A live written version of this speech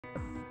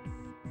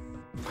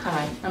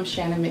Hi, I'm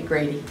Shannon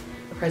McGrady,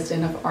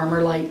 President of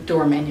Arm-R-Lite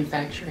Door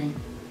Manufacturing.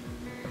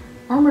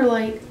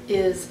 Arm-R-Lite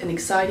is an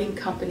exciting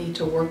company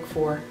to work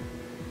for.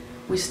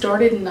 We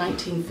started in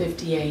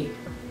 1958.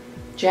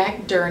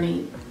 Jack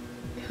Durney,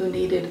 who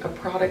needed a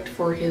product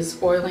for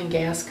his oil and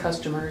gas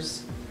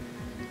customers,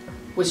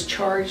 was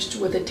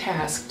charged with a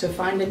task to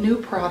find a new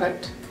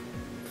product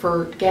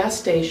for gas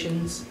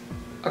stations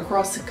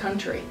across the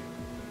country.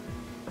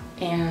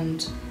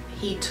 And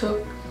he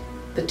took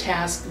the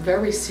task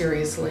very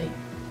seriously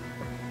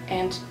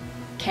and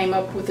came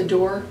up with a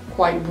door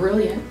quite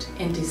brilliant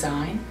in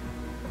design.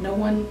 No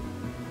one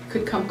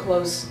could come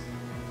close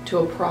to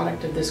a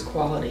product of this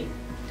quality.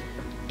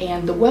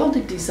 And the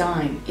welded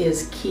design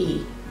is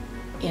key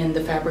in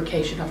the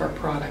fabrication of our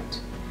product.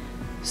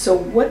 So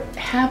what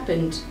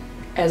happened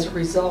as a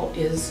result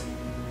is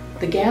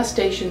the gas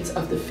stations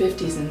of the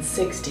 50s and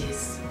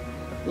 60s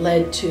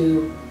led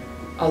to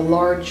a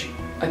large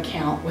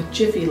account with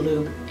Jiffy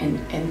Lube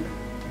and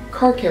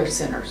car care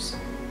centers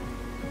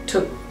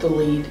took the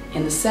lead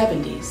in the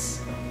 70s.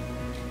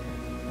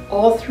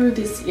 All through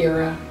this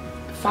era,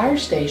 fire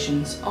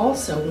stations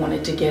also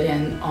wanted to get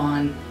in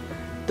on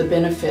the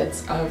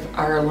benefits of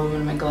our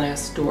aluminum and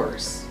glass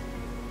doors.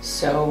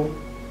 So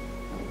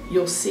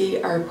you'll see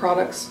our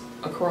products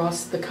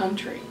across the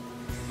country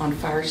on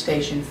fire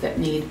stations that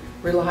need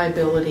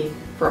reliability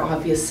for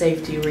obvious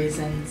safety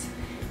reasons.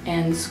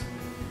 And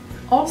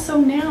also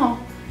now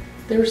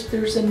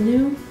there's a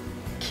new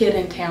kit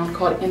in town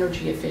called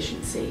energy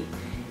efficiency,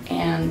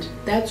 and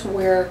that's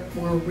where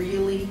we're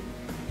really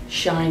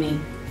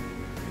shining.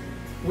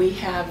 We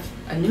have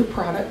a new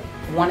product,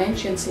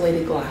 1-inch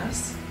insulated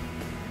glass,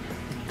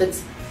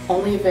 that's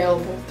only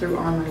available through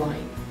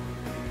Arm-R-Lite.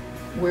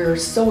 We're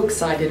so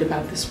excited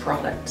about this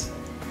product,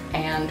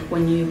 and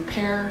when you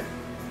pair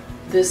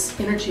this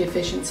energy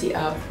efficiency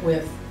up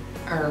with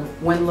our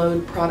wind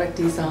load product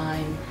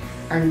design,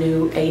 our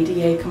new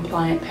ADA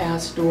compliant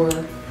pass door,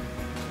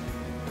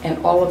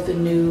 and all of the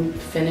new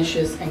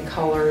finishes and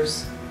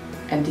colors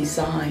and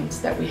designs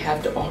that we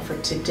have to offer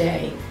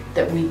today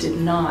that we did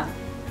not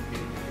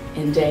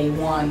in day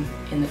one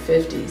in the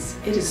 50s.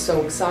 It is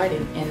so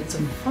exciting, and it's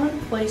a fun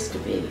place to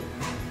be.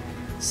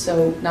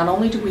 So not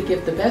only do we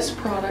give the best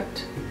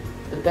product,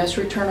 the best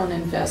return on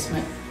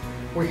investment,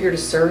 we're here to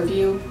serve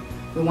you.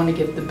 We want to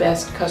give the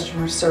best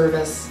customer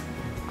service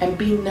and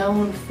be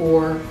known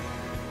for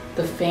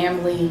the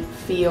family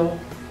feel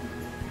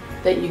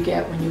that you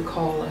get when you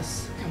call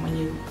us and when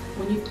you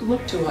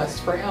look to us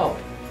for help.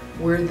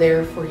 We're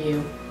there for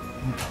you.